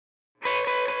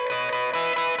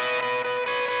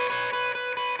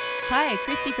Hi,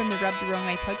 Christy from the Rub the Wrong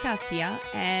Way podcast here,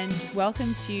 and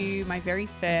welcome to my very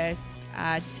first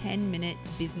 10-minute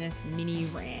business mini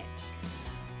rant.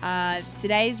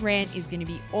 Today's rant is going to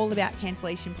be all about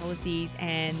cancellation policies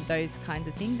and those kinds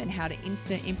of things and how to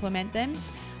implement them.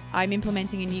 I'm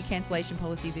implementing a new cancellation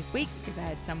policy this week because I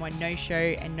had someone no show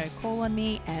and no call on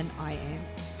me, and I am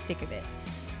sick of it.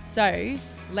 So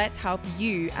let's help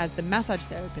you as the massage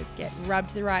therapist get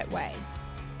rubbed the right way.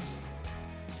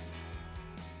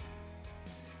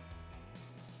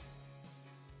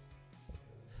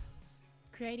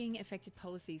 Creating effective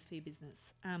policies for your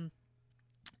business.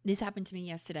 This happened to me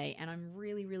yesterday, and I'm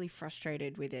really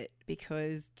frustrated with it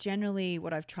because generally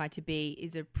what I've tried to be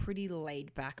is a pretty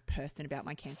laid back person about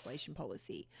my cancellation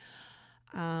policy.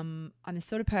 I'm the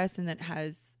sort of person that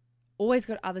has always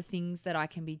got other things that I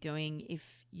can be doing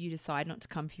if you decide not to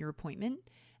come for your appointment,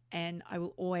 and I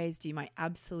will always do my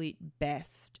absolute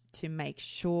best to make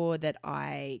sure that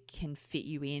I can fit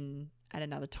you in at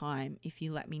another time if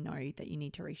you let me know that you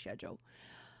need to reschedule.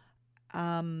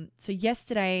 So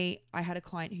yesterday I had a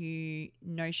client who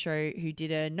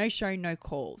did a no show, no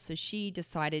call. So she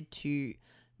decided to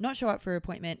not show up for her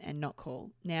appointment and not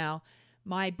call. Now,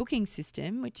 my booking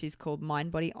system, which is called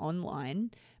MindBody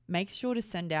Online, makes sure to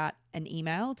send out an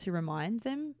email to remind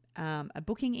them, a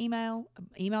booking email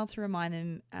to remind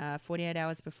them 48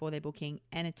 hours before their booking,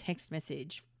 and a text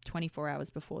message 24 hours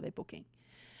before their booking.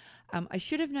 I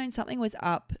should have known something was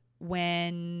up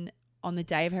when on the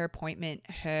day of her appointment,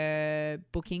 her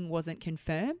booking wasn't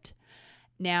confirmed.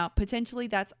 Now, potentially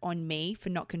that's on me for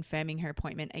not confirming her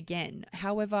appointment again.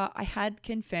 However, I had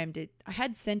confirmed it. I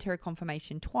had sent her a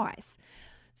confirmation twice.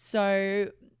 So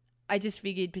I just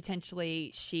figured potentially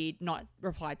she'd not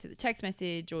replied to the text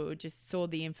message or just saw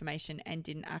the information and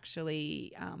didn't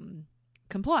actually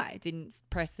comply, didn't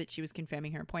press that she was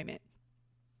confirming her appointment.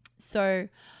 So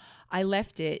I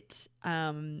left it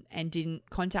and didn't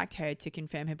contact her to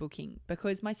confirm her booking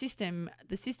because the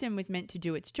system was meant to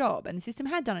do its job, and the system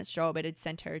had done its job. It had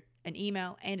sent her an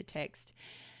email and a text,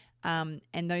 and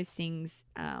those things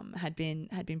had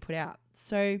been put out.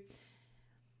 So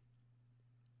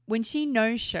when she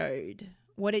no-showed,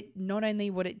 not only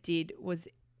did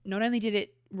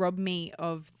it rob me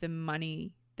of the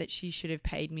money that she should have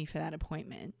paid me for that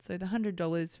appointment, so the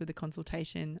 $100 for the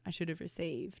consultation I should have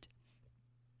received,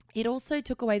 it also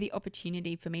took away the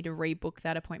opportunity for me to rebook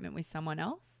that appointment with someone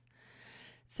else.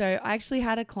 So I actually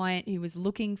had a client who was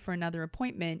looking for another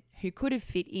appointment who could have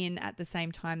fit in at the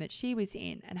same time that she was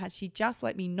in. And had she just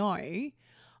let me know,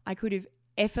 I could have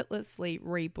effortlessly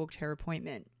rebooked her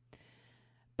appointment.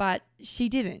 But she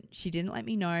didn't. She didn't let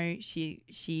me know.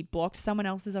 She blocked someone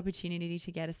else's opportunity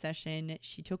to get a session.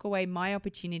 She took away my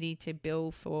opportunity to bill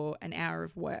for an hour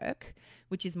of work,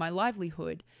 which is my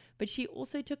livelihood. But she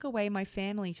also took away my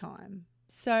family time.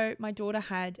 So my daughter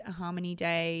had a Harmony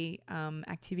Day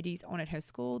activities on at her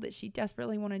school that she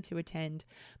desperately wanted to attend,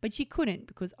 but she couldn't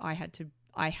because I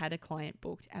had a client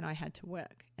booked and I had to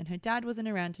work, and her dad wasn't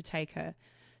around to take her.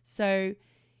 So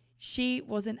she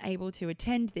wasn't able to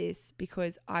attend this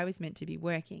because I was meant to be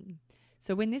working.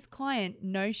 So when this client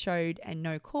no-showed and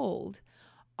no-called,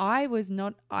 I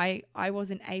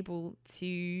wasn't able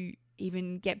to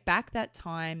even get back that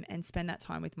time and spend that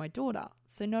time with my daughter.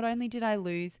 So not only did I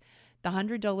lose the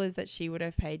 $100 that she would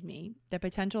have paid me, the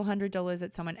potential $100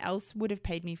 that someone else would have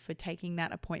paid me for taking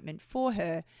that appointment for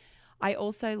her, I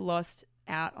also lost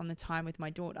out on the time with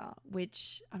my daughter,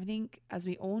 which I think, as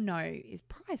we all know, is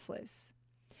priceless.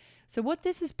 So what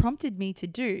this has prompted me to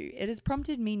do, it has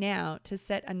prompted me now to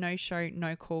set a no-show,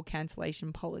 no-call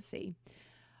cancellation policy.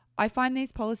 I find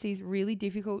these policies really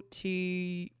difficult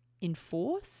to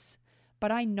enforce, but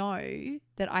I know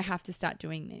that I have to start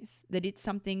doing this, that it's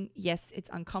something, yes, it's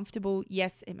uncomfortable.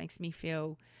 Yes, it makes me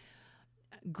feel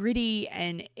gritty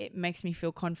and it makes me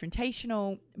feel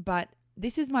confrontational, but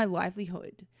this is my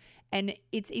livelihood, and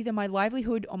it's either my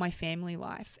livelihood or my family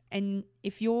life. And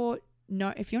if you're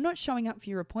not showing up for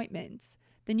your appointments,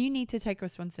 then you need to take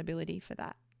responsibility for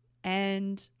that.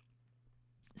 And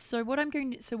so what I'm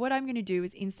going to do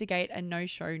is instigate a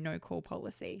no-show, no-call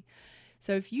policy.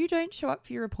 So if you don't show up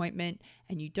for your appointment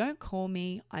and you don't call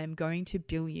me, I am going to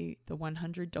bill you the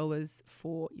 $100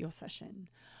 for your session.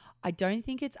 I don't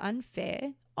think it's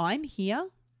unfair. I'm here.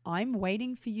 I'm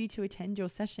waiting for you to attend your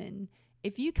session.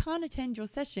 If you can't attend your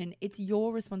session, it's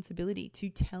your responsibility to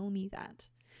tell me that.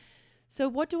 So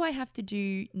what do I have to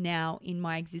do now in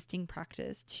my existing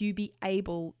practice to be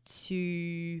able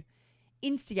to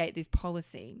instigate this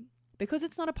policy? because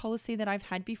it's not a policy that I've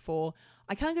had before.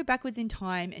 I can't go backwards in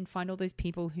time and find all those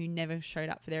people who never showed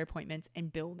up for their appointments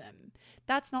and bill them.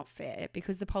 That's not fair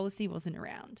because the policy wasn't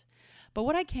around. But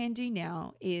what I can do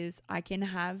now is I can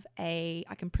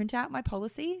print out my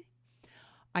policy.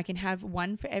 I can have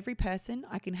one for every person.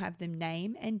 I can have them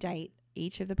name and date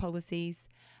each of the policies,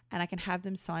 and I can have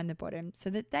them sign the bottom so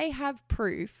that they have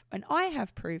proof and I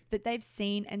have proof that they've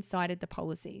seen and cited the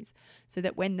policies, so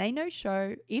that when they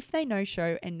no-show, if they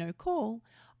no-show and no call,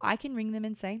 I can ring them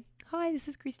and say, hi, this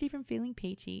is Christy from Feeling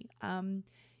Peachy.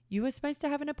 You were supposed to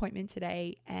have an appointment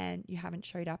today and you haven't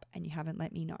showed up and you haven't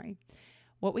let me know.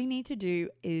 What we need to do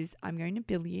is I'm going to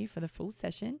bill you for the full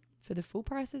session, for the full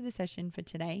price of the session for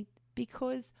today,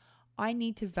 because I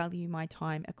need to value my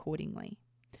time accordingly.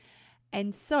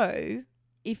 And so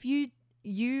if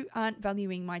you aren't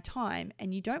valuing my time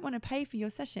and you don't want to pay for your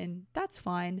session, that's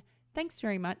fine. Thanks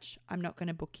very much. I'm not going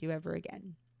to book you ever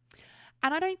again.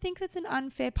 And I don't think that's an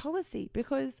unfair policy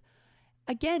because,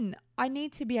 again, I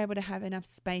need to be able to have enough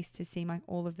space to see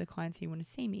all of the clients who want to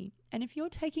see me. And if you're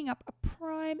taking up a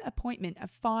prime appointment, a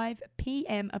 5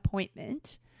 p.m.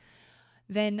 appointment,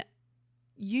 then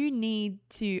you need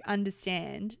to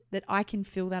understand that I can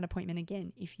fill that appointment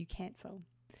again if you cancel.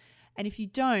 And if you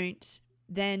don't,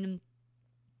 then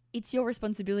it's your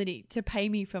responsibility to pay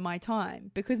me for my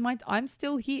time because I'm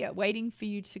still here waiting for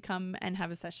you to come and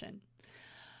have a session.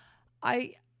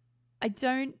 I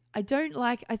don't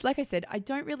like I said, I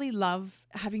don't really love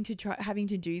having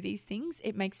to do these things.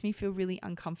 It makes me feel really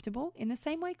uncomfortable in the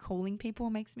same way calling people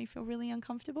makes me feel really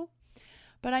uncomfortable.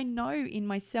 But I know in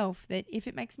myself that if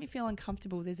it makes me feel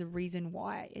uncomfortable, there's a reason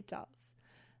why it does.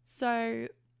 So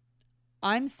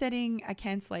I'm setting a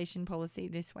cancellation policy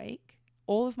this week.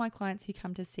 All of my clients who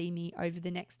come to see me over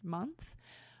the next month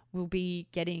will be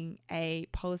getting a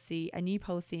new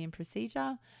policy and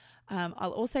procedure.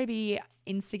 I'll also be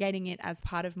instigating it as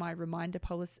part of my reminder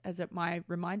policy, part of my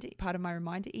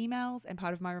reminder emails and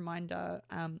part of my reminder,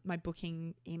 my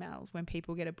booking emails when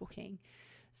people get a booking.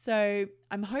 So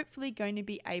I'm hopefully going to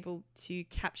be able to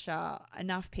capture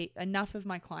enough of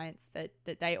my clients that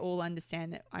they all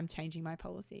understand that I'm changing my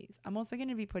policies. I'm also going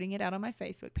to be putting it out on my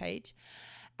Facebook page,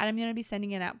 and I'm going to be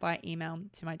sending it out by email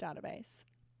to my database.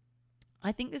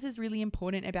 I think this is really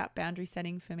important about boundary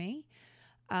setting for me.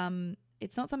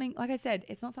 It's not something, like I said,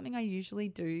 it's not something I usually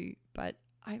do, but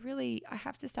I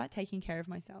have to start taking care of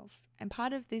myself. And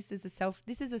part of this is a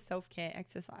self-care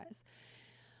exercise.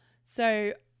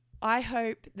 So I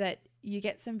hope that you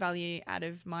get some value out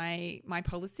of my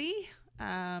policy,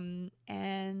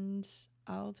 and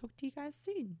I'll talk to you guys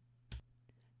soon.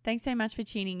 Thanks so much for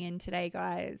tuning in today,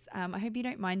 guys. I hope you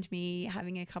don't mind me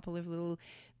having a couple of little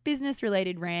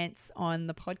business-related rants on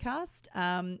the podcast.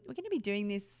 We're going to be doing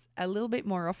this a little bit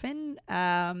more often.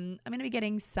 I'm going to be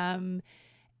getting some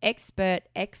expert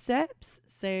excerpts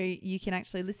so you can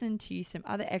actually listen to some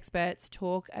other experts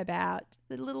talk about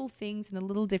the little things and the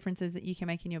little differences that you can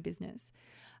make in your business.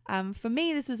 For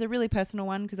me, this was a really personal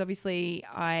one because obviously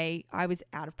I was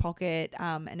out of pocket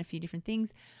and a few different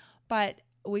things, but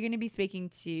we're going to be speaking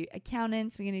to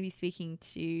accountants. We're going to be speaking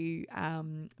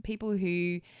to people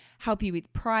who help you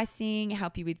with pricing,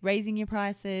 help you with raising your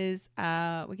prices.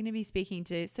 We're going to be speaking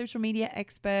to social media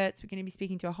experts. We're going to be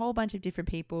speaking to a whole bunch of different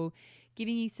people,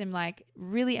 giving you some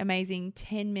really amazing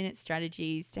 10-minute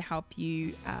strategies to help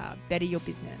you better your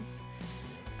business.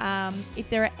 If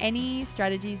there are any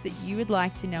strategies that you would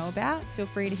like to know about, feel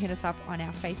free to hit us up on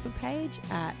our Facebook page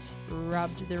at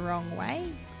Rubbed the Wrong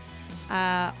Way.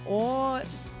 Or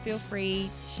feel free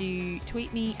to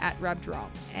tweet me at rubbedwrong.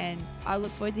 And I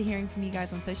look forward to hearing from you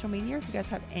guys on social media. If you guys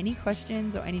have any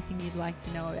questions or anything you'd like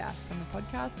to know about from the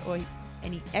podcast or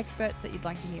any experts that you'd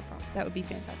like to hear from, that would be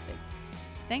fantastic.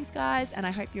 Thanks, guys, and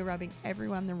I hope you're rubbing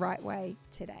everyone the right way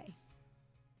today.